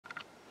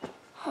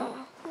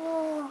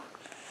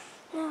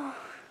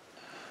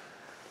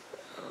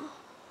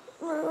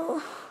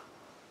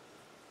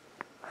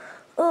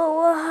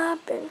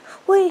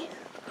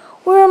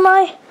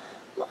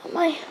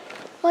my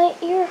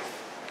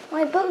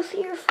my bose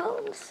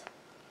earphones.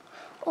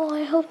 Oh,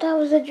 I hope that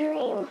was a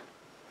dream.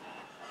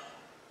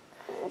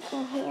 It's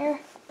in here.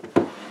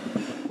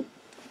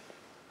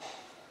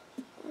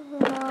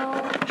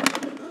 No.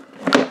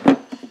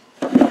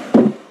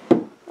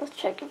 Let's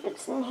check if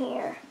it's in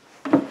here.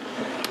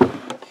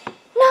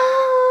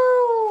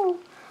 No!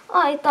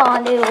 I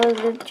thought it was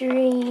a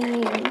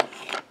dream.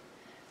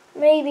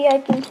 Maybe I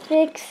can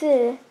fix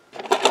it.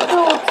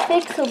 No, it's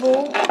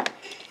fixable.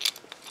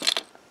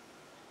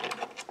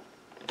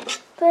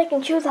 But I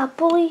can choose that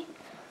bully.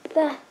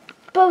 The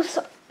bose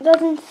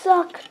doesn't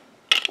suck.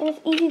 And it's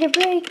easy to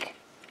break.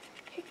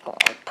 Okay, go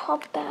on,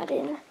 pop that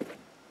in.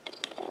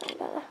 And I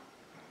gotta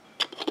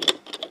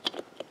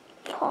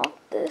pop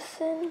this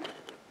in.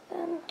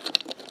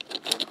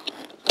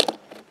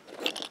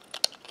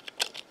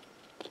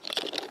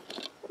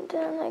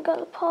 Then I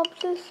gotta pop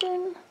this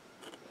in.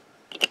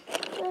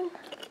 Then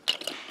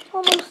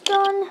almost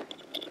done.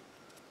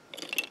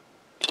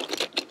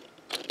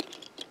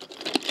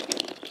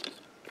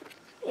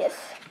 Yes.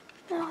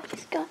 Now I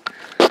just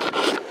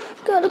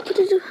gotta put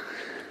it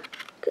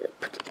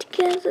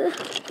together.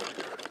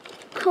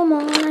 Come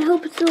on, I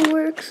hope it still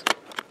works.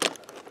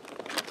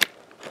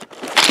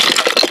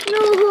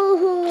 No!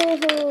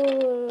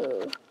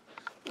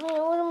 Man,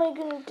 what am I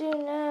gonna do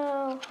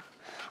now?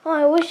 Oh,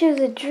 I wish it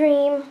was a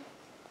dream.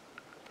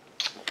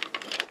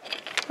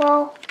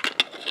 Well,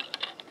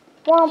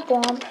 womp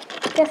womp.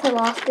 Guess I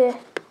lost it.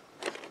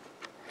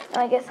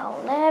 I guess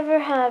I'll never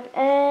have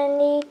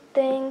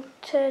anything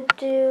to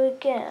do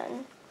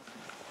again.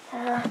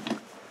 Let's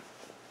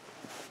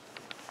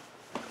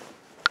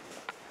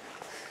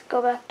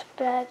go back to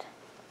bed.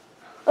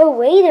 Oh,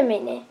 wait a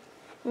minute.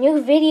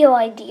 New video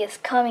ideas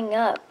coming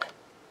up.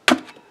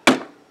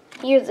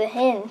 Here's a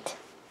hint.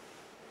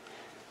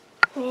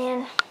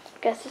 Man,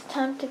 guess it's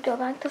time to go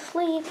back to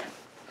sleep.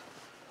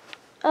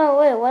 Oh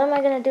wait, what am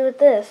I gonna do with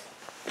this?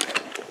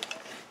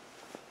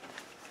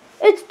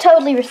 It's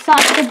totally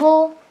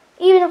recyclable.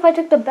 Even if I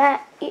took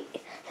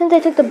since I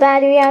took the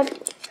battery out,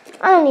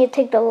 I don't need to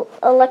take the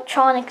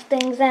electronics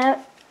things out.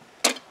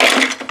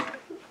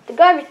 The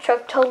garbage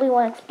truck totally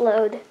won't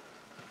explode.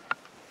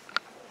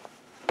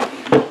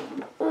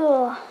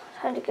 Ugh,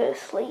 time to go to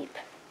sleep.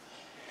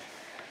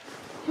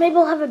 Maybe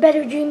I'll have a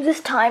better dream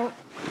this time.